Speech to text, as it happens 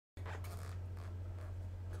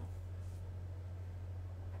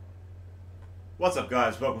What's up,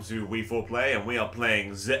 guys? Welcome to We4Play, and we are playing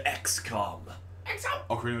the XCOM.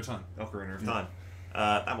 Ocarina of Time. Ocarina of Time.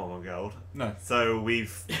 That one won't get old. No. So we've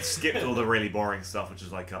skipped all the really boring stuff, which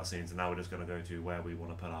is like cutscenes, and now we're just going to go to where we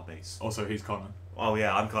want to put our base. Also, he's Connor. Oh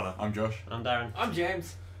yeah, I'm Connor. I'm Josh. I'm Darren. I'm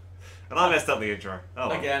James. And I messed up the intro. Oh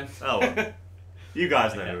well. Again. Oh well. You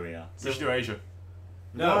guys know who we are. We should do Asia.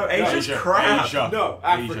 No, Asia's crap. Asia. No,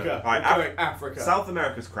 Africa. Asia. Alright, We're going Africa. South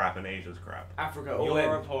America's crap and Asia's crap. Africa, all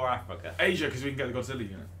Europe in. or Africa? Asia, because we can get the Godzilla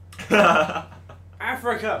unit.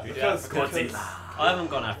 Africa. Because Godzilla. I haven't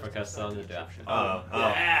gone Africa, so I'm going to do Africa.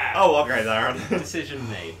 Yeah. Oh, okay, Darren. Decision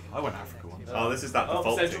made. I went Africa once. Oh, this is that Oh,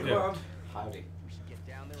 default Central team. Command. Howdy.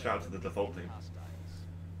 Shout out to the default team.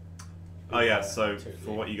 Oh yeah, so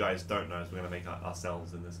for what you guys don't know is we're going to make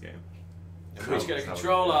ourselves in this game. We're just going to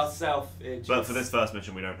control ourselves. But for this first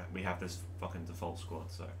mission, we have this fucking default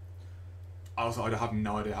squad. So Also, I have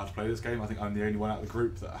no idea how to play this game. I think I'm the only one out of the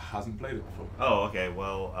group that hasn't played it before. oh okay,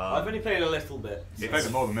 well I've only played a little bit. You played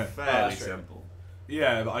it more than me. fairly that's true. simple.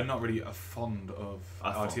 Yeah, but I'm not really fond of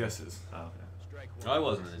RTSs. Oh, okay. I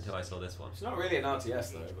wasn't until I saw this one. It's not really an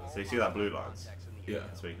RTS though. But So you see that blue lines? Yeah.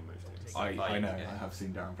 That's where you can move to. I know. Yeah. I have seen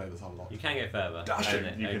Darren play this a lot. You can go further. Dashing.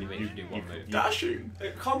 Only, You only can- makes you do one move. Dashing!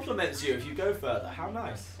 it compliments you if you go further. How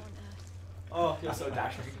nice. Oh, you're so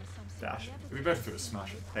dashing. Dash. It'd be better if it was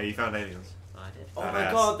smashing. Hey, you found aliens. I did. Oh Badass.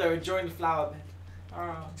 my god, they're enjoying the flower bed.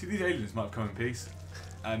 Oh. See, these aliens might have come in peace.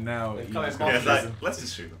 And now They've you come just in got Yeah, to it's shoot like, them. let's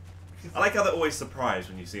just shoot them. I like how they're always surprised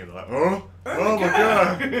when you see them. They're like, oh, oh my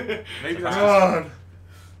god, Maybe that's just... god.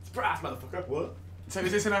 Surprise, motherfucker. What? So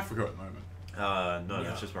is this in Africa at the moment? No, Yeah.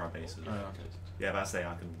 that's just where our base is. Oh, okay. Yeah, but I say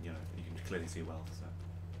I can, you know, you can clearly see well. So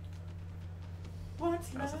What's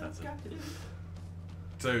That's love offensive. got to do?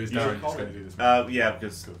 So is You Darren should just call going it. to do this? yeah,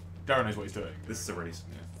 because Cool. Darren knows what he's doing. this is a really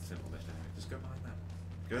simple mission. Just go behind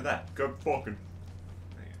that. Go there. Go fucking.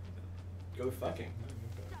 There you Go fucking.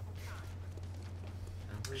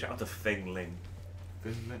 go. Shout out to Feng Ling.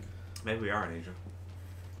 Finland. Maybe we are in Asia.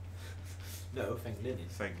 No, thank Lily.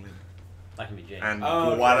 Feng Ling. That can be James. And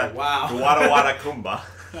Oh, Guara, okay, wow. Guara Kumba.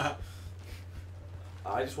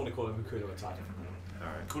 I just want to call him Hakuna Matata.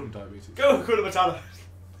 Alright. Call him diabetes. Go Hakuna Matata.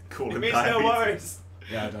 Cool. It means no worries.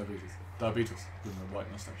 Yeah, diabetes. Diabetes. With a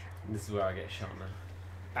white mustache. This is where I get shot now.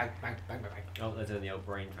 Bang, bang, bang, bang, bang. Oh, they're doing the old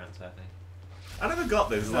brain transfer thing. I never got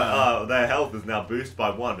this. It's like, oh, their health is now boosted by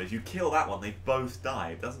 1, but if you kill that one, they both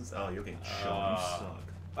die. It doesn't. Oh, you're getting shot. You suck.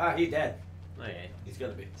 Wow, he's dead. Oh yeah. He's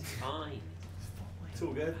gonna be. It's fine. It's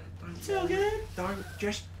all good. It's all good. Don't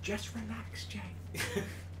just relax, James.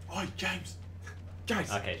 Oi, James!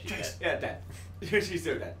 James. Okay, she's James. dead. Yeah, dead. She's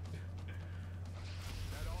still dead.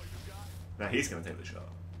 Now he's gonna take the shot.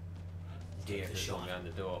 Dear There's someone behind the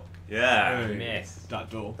door. Yeah. Hey, Miss. That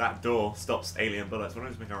door. That door stops alien bullets. Why don't we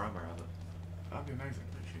just make our armor out of it? That'd be amazing.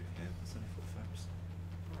 Don't shoot him. It's only 4 frames.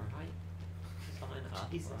 Alright. It's fine.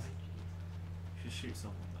 Jesus. Alright. You should shoot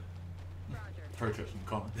someone Pro tips from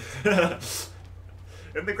Connor. though.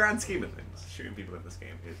 In the grand scheme of things, shooting people in this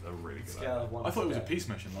game is a really good idea. Scale of 1 I thought it was a to peace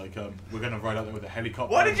mission, like we're gonna ride out there with a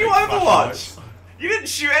helicopter. Why and did you make Overwatch? flashlights. You didn't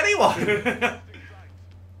shoot anyone!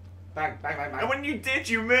 Bang, bang, bang, bang. And when you did,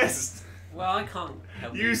 you missed! Well, I can't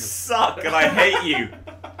help You suck and I hate you!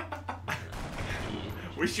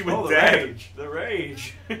 Wish you were Oh, the dead. rage. The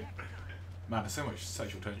rage. Man, there's so much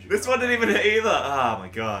sexual tension. This one didn't even hit either. Oh my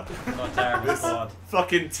god. Got a terrible squad.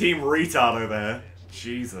 Fucking team retard over there.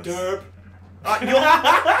 Jesus. Derp. What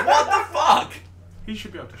the fuck? He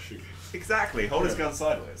should be able to shoot. Exactly. Hold his gun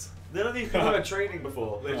sideways. None of these people had training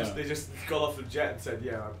before. They just got off the jet and said,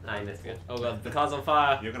 yeah. Nah, you missed it. Oh god, the car's on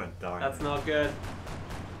fire. You're gonna die. That's not good.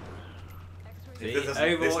 See, It's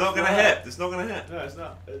Overwatch not gonna worked. hit. It's not gonna hit. No, it's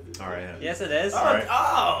not. Alright, yeah. Yes, it is. Alright.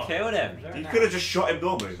 Oh! Killed him. You could have just shot him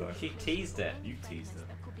normally though. She teased it. You teased it.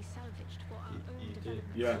 You did.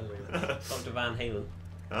 Yeah. Dr. Van Halen.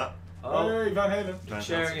 Huh? Oh, Hey, Van Halen. Van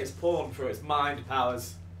sharing Helsing. its porn for its mind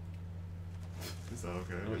powers. Is that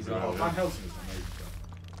okay? What Is you that got? okay? Van Helsing is amazing.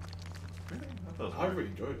 Really? I thought it was I alright. really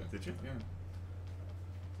enjoyed it. Did you?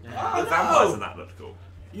 Yeah. Ah, The no! vampires in that looked cool.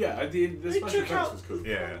 Yeah, the They special took effects out- was cool.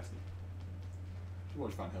 Yeah. You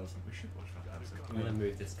watch Van Helsing. We should watch Van Helsing. I'm gonna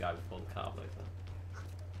move this guy before the car blows up.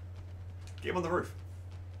 Get him on the roof.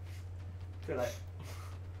 Good night.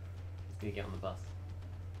 He's gonna get on the bus.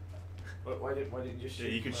 Why didn't you shoot? Yeah,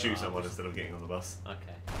 you could shoot someone instead of getting on the bus.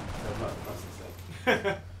 Okay.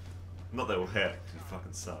 Not that it will hit, 'cause it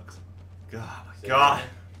fucking sucks. God, my So- god!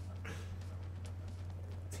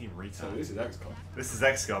 Team So retard. this is XCOM. This is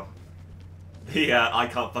XCOM. The I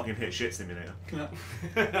can't fucking hit shit simulator.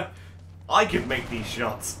 I could make these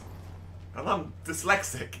shots. And I'm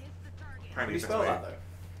dyslexic. How do Apparently you it's spell way. that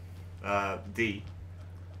though? D.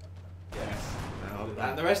 Yes. I'm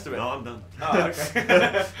And the rest of it. No, I'm done. Oh, okay.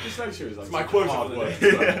 This lecture is like It's my such quota hard for the work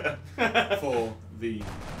day. for the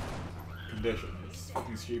condition. It's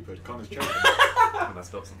fucking stupid. Connor's choking. And I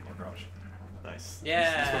spilled something on my crotch. Nice. It's got my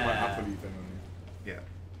Yeah. happily thing on Yeah.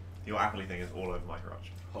 Your appley thing is all over my crotch.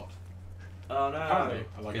 you. Hot. Oh no. Apparently,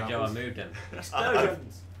 I like Good job, I apples. moved him.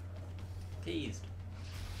 Explosions. Teased.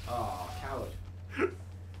 Oh, coward.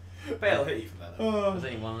 Bale hit you for that. Though. There's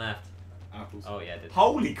only one left. Apples. Oh yeah, I did.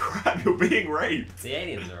 Holy crap, you're being raped. The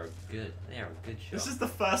aliens are good. They are a good shot. This is the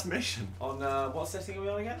first mission. On what setting are we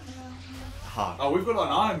on again? Hard. Oh, we've got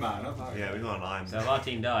an Iron Man, haven't we? Yeah, we got an Iron So if our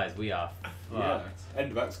team dies, we are Yeah. fucked.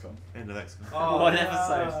 End of XCOM. End of XCOM. Oh, One no.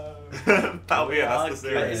 episode. That'll be it, that's the Is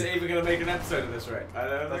series. Is it even going to make an episode of this, right? I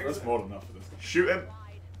don't think That's so. more than enough for this. Shoot him.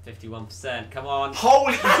 51%. Come on.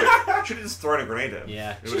 Holy shit. Should have just thrown a grenade at him.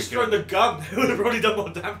 Yeah. It would've Just killed thrown the him. gun. It would have probably done more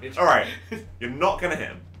damage. Alright. You're not gonna hit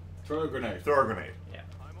him. Throw a grenade. Throw a grenade. Yeah.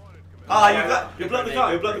 Ah, Yeah, you got. You blow the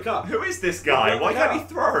car. You blow the car. Who is this guy? Blow Why the can't car. he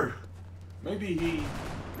throw? Maybe he...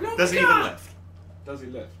 Does he even lift? Does he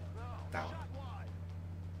lift? Down.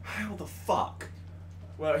 How the fuck?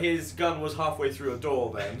 Well, his gun was halfway through a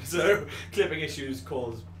door then, so clipping issues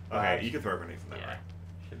caused. Okay, you can throw a grenade from there, Yeah. right?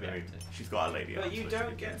 Should be I able mean, to. she's got a lady. But arm, you so she don't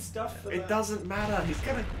can- get stuff for It that. doesn't matter. He's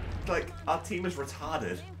gonna. Like, our team is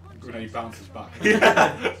retarded. Grenade bounces back.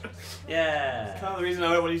 Yeah. Yeah. Kind of the reason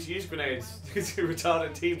I don't want you to use grenades because your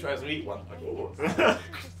retarded team tries to eat one. Like, oh. I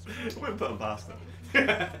wouldn't put him past him.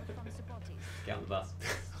 Get on the bus.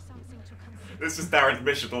 This is Darren's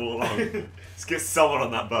mission all along. Let's get someone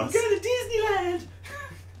on that bus. Go to Disneyland.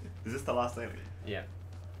 Is this the last alien? Yeah.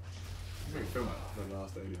 I'm going to film it, The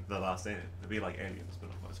Last Alien. The last alien. It'd be like aliens, but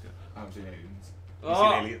not quite as good. I haven't seen Aliens. You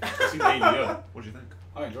Oh. seen Alien? I've seen Alien. What do you think?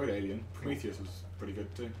 I enjoyed Alien. Prometheus was pretty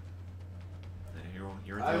good too. Yeah,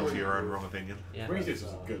 you're I entitled to would- your own wrong opinion. Yeah. Prometheus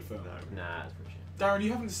was a good film. No. Nah, it's pretty Darren,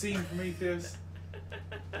 you haven't seen Prometheus?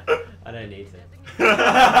 shit. I don't need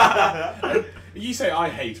to. You say I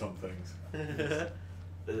hate on things. There's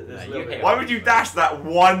No, a you little bit- hate Why would you dash that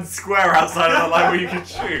one square outside of the line where you can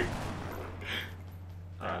shoot?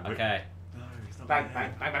 Alright, Okay. No, he's not Bang, gonna bang,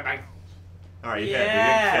 hit. bang, bang, bang. Alright, you hit him. You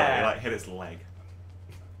didn't kill him. Yeah. You like hit its leg.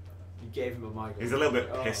 You gave him a migraine. He's a little bit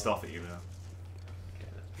Oh. pissed off at you now. Okay,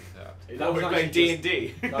 let's pick that up. That we're was playing actually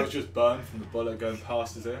D&D. That was just burned from the bullet going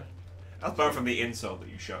past his ear. That's burned from the insult that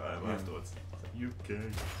you shot at him Yeah. afterwards. You gay.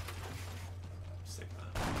 Sick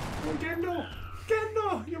man. Oh, Kendall!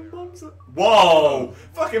 Kendall, your mom's a... Whoa!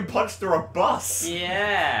 Fucking punched through a bus!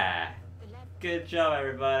 Yeah. Good job,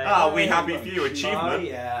 everybody. Ah, we happy for you. Oh, Achievement.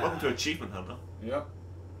 yeah. Welcome to Achievement Hunter. Yep.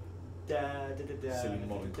 Da, da, da, da, Silly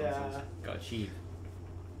modern da, da. consoles. Got achieved.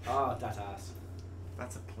 Ah, that ass.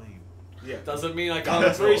 That's a plane. Yeah. Doesn't mean I can't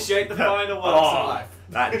appreciate the finer works Oh, of life.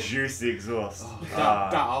 that juicy exhaust. Oh, Ah.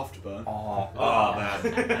 that afterburn. Oh,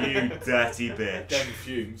 man. You dirty bitch. Them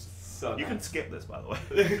fumes. So You can nice. skip this, by the way.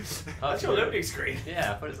 That's your loading screen.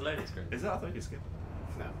 Yeah, I thought it was a loading screen. Is that? I thought you could skip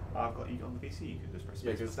it. No. I've got you on the PC. You can just press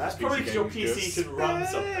Yeah, space. because That's probably because your PC can run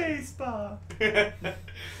something. Spacebar.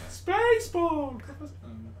 Spaceborg!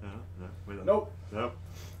 No, no, we're done. Nope. Nope.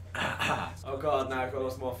 Oh god, now I've got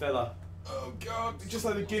lots more filler. Oh god, just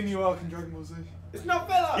like the Ginyu arc in Dragon Ball Z. It's not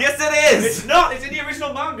filler! Yes, it is! It's not! It's in the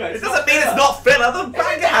original manga! It It's doesn't mean it's filler. not filler. The Yes, it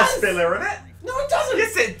manga has does. filler in it. No, it doesn't!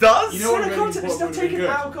 Yes, it does. You know what Filler really content is what stuff would've been taken good?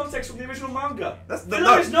 out of context from the original manga. That's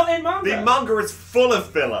Filler is not in manga. The manga is full of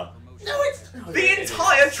filler. No, it's... No, The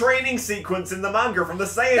entire training sequence in the manga from the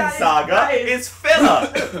Saiyan That is- saga that is- is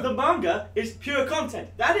filler. The manga is pure content.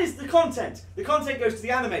 That is the content. The content goes to the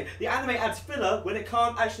anime. The anime adds filler when it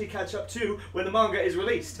can't actually catch up to when the manga is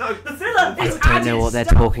released. No. The filler is I added know what they're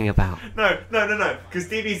stuff. talking about. No. Because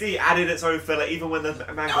DBZ added its own filler even when the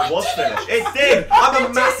manga No, it was didn't. finished. It did. I'm It a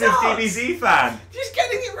did massive not. DBZ fan. Just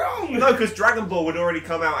getting it wrong. No, because Dragon Ball had already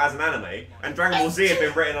come out as an anime, and Dragon Ball Z had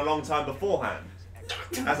been written a long time beforehand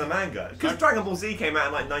as a manga. Because Dragon Ball Z came out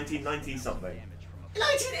in like 1990 something.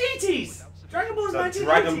 1980s. Dragon Ball is So 1990s.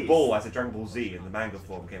 Dragon Ball, as a Dragon Ball Z in the manga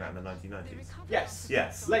form, came out in the 1990s. Yes.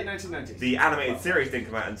 Yes. Late 1990s. The animated series didn't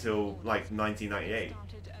come out until like 1998,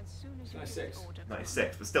 96.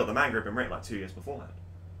 96. But still, the manga had been written like 2 years beforehand.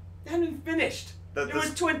 It hadn't even finished. It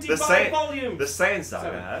was 25 volumes. The Saiyan saga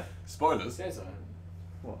Seven. had. Spoilers. Says I.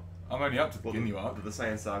 What? I'm only up to the Well, Ginyu arc. the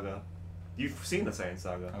Saiyan saga. You've seen the Saiyan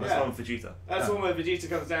saga. That's Yeah. the one with Vegeta. That's the one where Vegeta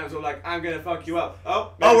comes down and is all like, I'm gonna fuck you up.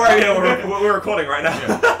 Oh, Oh, right, yeah, we're recording right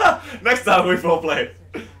now. Next time we will play.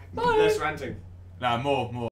 Less ranting. Nah, more.